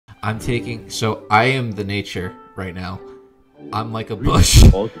I'm taking... So, I am the nature right now. I'm like a bush.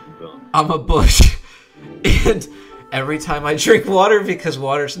 I'm a bush. And every time I drink water, because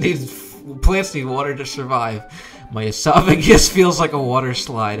plants need water to survive, my esophagus feels like a water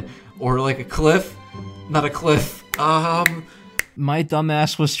slide. Or like a cliff. Not a cliff. My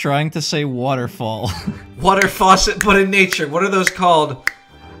dumbass was trying to say waterfall. Water faucet, but in nature. What are those called?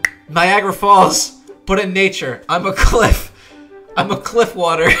 Niagara Falls, but in nature. I'm a cliff. I'm a cliff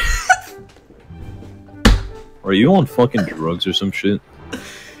water. Are you on fucking drugs or some shit?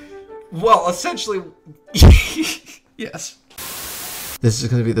 Well, essentially, yes. This is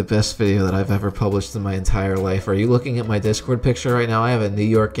going to be the best video that I've ever published in my entire life. Are you looking at my Discord picture right now? I have a New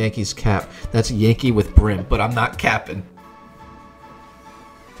York Yankees cap. That's Yankee with brim, but I'm not capping.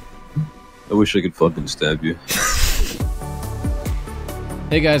 I wish I could fucking stab you.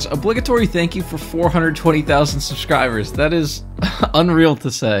 Hey guys, obligatory thank you for 420,000 subscribers. That is unreal to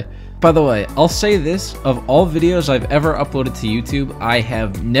say. By the way, I'll say this, of all videos I've ever uploaded to YouTube, I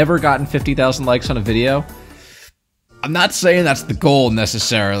have never gotten 50,000 likes on a video. I'm not saying that's the goal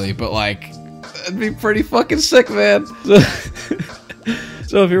necessarily, but like, that'd be pretty fucking sick, man.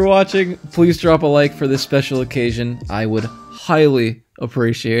 So if you're watching, please drop a like for this special occasion. I would highly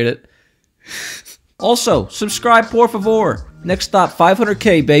appreciate it. Also, subscribe por favor. Next stop,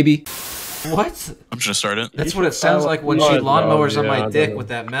 500K, baby. What? I'm just gonna start it. That's what it sounds like when she lawnmowers on my dick with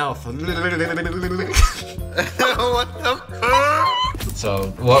that mouth. What the fuck?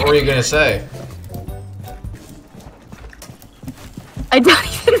 So, what were you gonna say? I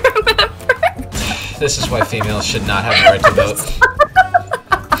don't even remember. This is why females should not have the right to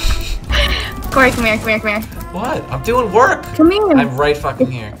vote. Corey, come here, come here, come here. What? I'm doing work. Come here. I'm right fucking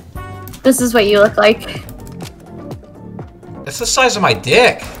here. This is what you look like. It's the size of my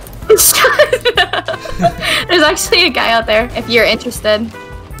dick. There's actually a guy out there, if you're interested.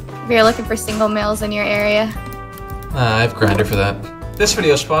 If you're looking for single males in your area. I have Grindr for that. This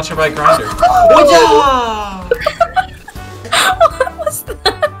video is sponsored by Grindr. What was that?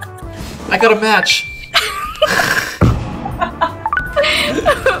 I got a match.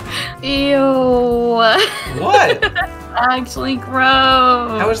 Ew. What? Actually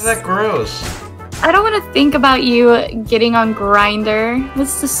gross. How is that gross? I don't want to think about you getting on Grindr.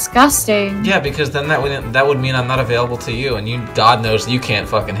 That's disgusting. Yeah, because then that would mean I'm not available to you, and you, God knows, you can't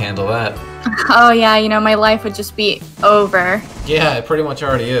fucking handle that. Oh yeah, you know, my life would just be over. Yeah, it pretty much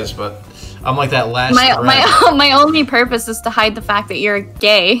already is, but I'm like that last my only purpose is to hide the fact that you're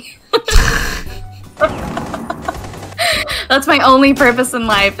gay. That's my only purpose in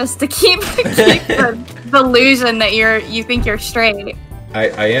life, is to keep the illusion that you think you're straight.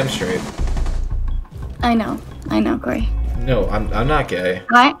 I am straight. I know, Corey. No, I'm not gay.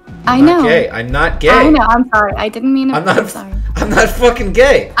 I I'm know. Not gay. I'm not gay. I know. I'm sorry. I didn't mean it. I'm sorry. I'm not fucking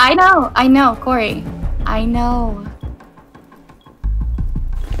gay. I know, Corey. I know.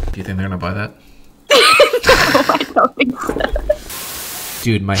 Do you think they're gonna buy that? No, I don't think so.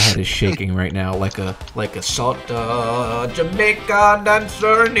 Dude, my head is shaking right now like a salt Jamaican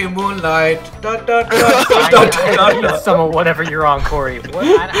dancer in the moonlight. I need some of whatever you're on, Corey.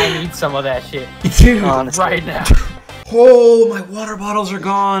 I need some of that shit. Dude, right now. Oh, my water bottles are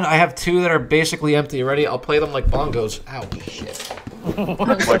gone. I have two that are basically empty already. I'll play them like bongos. Ow, shit. I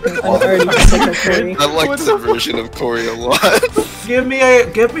like the version of Corey a lot. Give me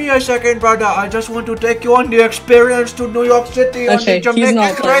a second, brother. I just want to take you on the experience to New York City on the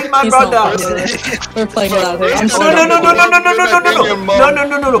Jamaican train, my brother. We're playing without it. I'm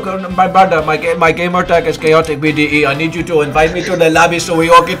No, my brother, my Gamertag is ChaoticBDE. I need you to invite me to the lobby so we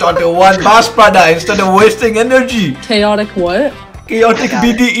all get onto one bus, brother, instead of wasting energy. Chaotic what?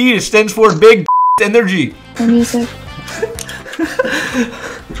 ChaoticBDE stands for big energy. The music.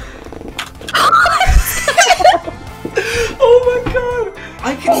 Oh my god!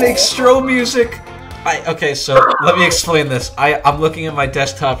 I can make strobe music! Okay, so let me explain this. I'm looking at my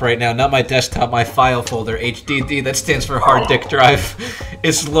desktop right now. Not my desktop, my file folder. HDD, that stands for hard dick drive.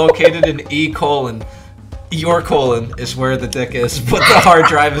 It's located in E colon. Your colon is where the dick is, but the hard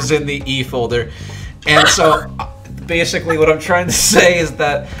drive is in the E folder. And so, basically what I'm trying to say is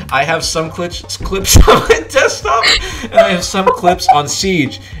that I have some clips on my desktop, and I have some clips on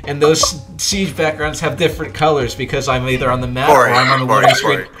Siege, and those Siege backgrounds have different colors because I'm either on the map or I'm on the loading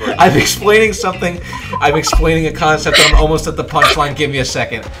screen. I'm explaining something, I'm explaining a concept, and I'm almost at the punchline. Give me a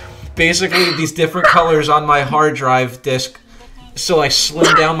second. Basically, these different colors on my hard drive disk, so I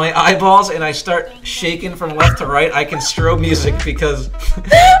slim down my eyeballs and I start shaking from left to right. I can strobe music because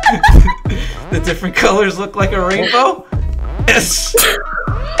the different colors look like a rainbow. Yes.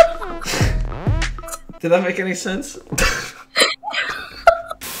 Did that make any sense?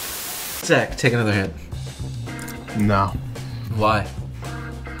 Zach, take another hit. No. Why?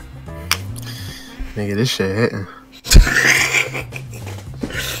 Nigga, this shit hitting.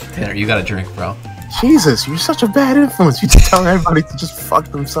 Tanner, you gotta drink, bro. Jesus, you're such a bad influence. You just telling everybody to just fuck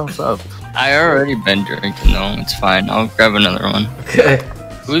themselves up. I already been drinking though. It's fine. I'll grab another one. Okay.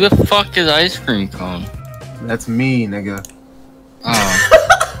 Who the fuck is ice cream cone? That's me, nigga. Oh.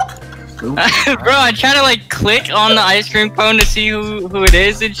 Bro, I try to like click on the ice cream cone to see who it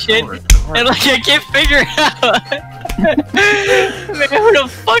is and shit, and like I can't figure it out. Man, who the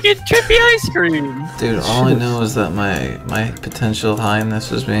fuck is trippy ice cream? Dude, all I know is that my potential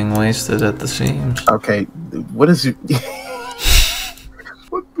highness is being wasted at the seams. Okay, what is you?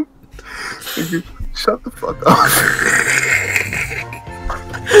 What the? Nigga, shut the fuck up.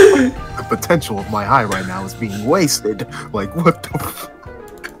 The potential of my high right now is being wasted. Like, what the fuck?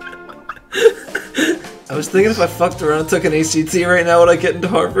 I was thinking if I fucked around and took an ACT right now, would I get into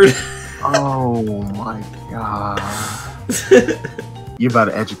Harvard? Oh my god. You're about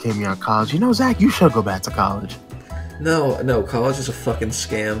to educate me on college. You know, Zach, you should go back to college. No, college is a fucking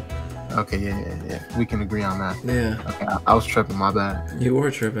scam. Okay, yeah. We can agree on that. Yeah. Okay, I was tripping, my bad. You were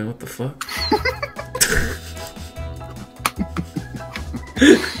tripping, what the fuck?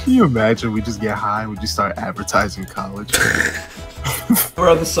 Can you imagine we just get high and we just start advertising college? We're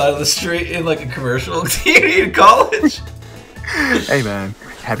on the side of the street in like a commercial. Do you need college? Hey man,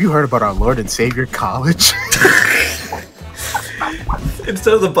 have you heard about our Lord and Savior college?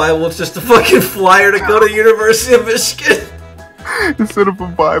 Instead of the Bible, it's just a fucking flyer to go to the University of Michigan. Instead of a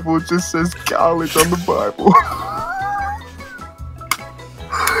Bible, it just says college on the Bible.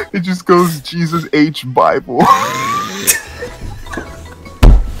 It just goes Jesus H Bible.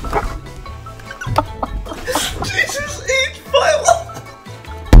 Jesus H Bible.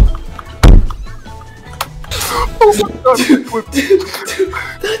 Oh my god, dude,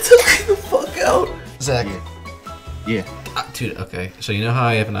 that took me the fuck out. Zach. Yeah. Dude, okay. So you know how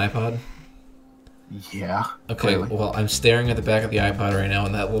I have an iPod? Yeah. Okay, clearly. well, I'm staring at the back of the iPod right now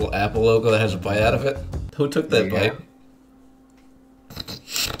and that little Apple logo that has a bite out of it. Who took that bite?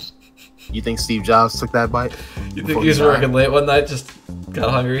 You think Steve Jobs took that bite? You think he was working late one night, just got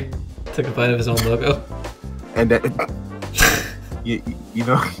hungry, took a bite of his own logo? And that, you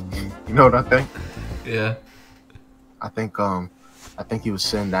know what I think? Yeah. I think he was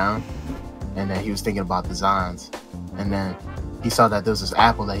sitting down, and then he was thinking about designs, and then he saw that there was this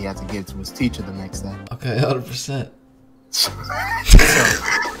apple that he had to give to his teacher the next day. Okay, 100%.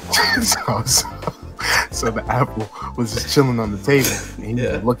 So the apple was just chilling on the table, and he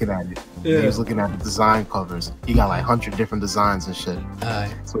was looking at it. Yeah. He was looking at the design covers. He got like 100 different designs and shit.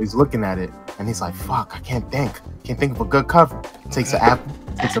 So he's looking at it, and he's like, "Fuck, I can't think of a good cover." Takes the apple,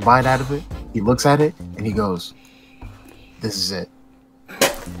 takes a bite out of it. He looks at it, and he goes, "This is it."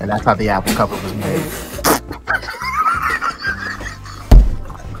 And that's how the apple cover was made.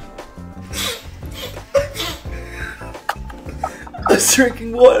 I was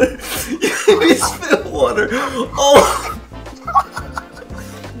drinking water. You made me spill water. Oh,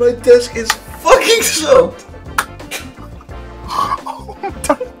 my desk is fucking soaked.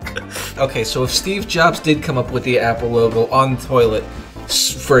 Okay, so if Steve Jobs did come up with the Apple logo on the toilet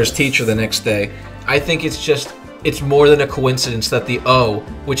for his teacher the next day, I think it's more than a coincidence that the O,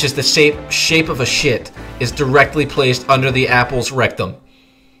 which is the shape of a shit, is directly placed under the apple's rectum.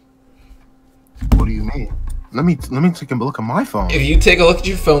 What do you mean? Let me take a look at my phone. If you take a look at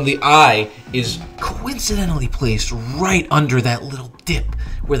your phone, the I is coincidentally placed right under that little dip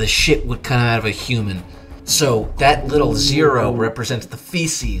where the shit would come out of a human. So that little 0 represents the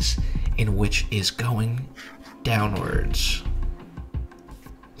feces, in which is going downwards.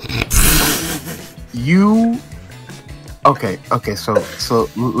 You okay, so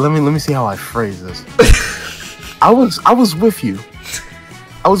let me see how I phrase this. I was with you.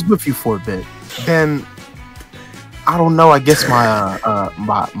 I was with you for a bit. Then I don't know, I guess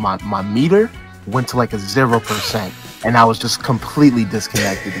my meter went to like a 0%, and I was just completely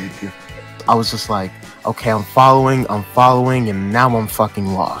disconnected with you. I was just like, okay, I'm following, and now I'm fucking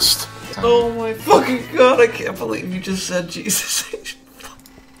lost. Oh my fucking god, I can't believe you just said Jesus.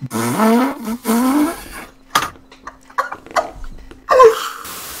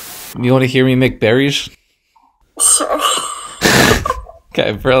 You want to hear me make berries? Sure.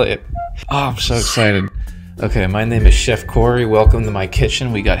 Okay, brilliant. Oh, I'm so excited. Okay, my name is Chef Corey. Welcome to my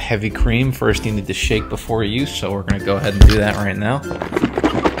kitchen. We got heavy cream. First, you need to shake before use, so we're gonna go ahead and do that right now.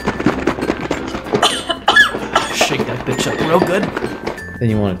 Shake that bitch up real good. Then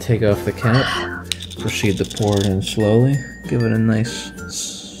you want to take off the cap. Proceed to pour it in slowly. Give it a nice...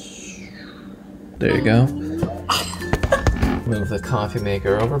 There you go. move the coffee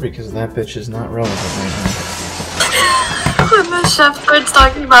maker over because that bitch is not relevant right When the chef starts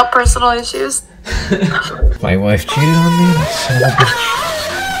talking about personal issues. now. My wife cheated on me, that son of a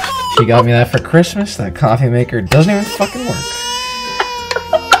bitch. She got me that for Christmas. That coffee maker doesn't even fucking work.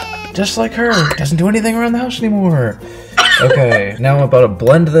 Just like her, doesn't do anything around the house anymore. Okay, now I'm about to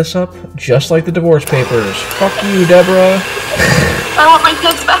blend this up, just like the divorce papers. Fuck you, Deborah. I want my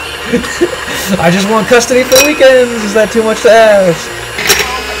kids back. I just want custody for weekends. Is that too much to ask?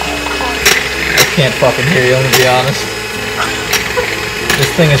 I can't fucking hear you, I'm gonna be honest.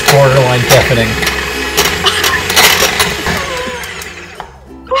 This thing is borderline deafening.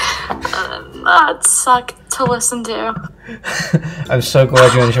 That sucked to listen to. I'm so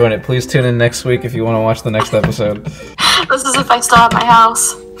glad you enjoyed it. Please tune in next week if you want to watch the next episode. This is if I still have my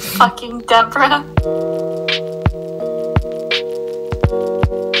house. Fucking Deborah.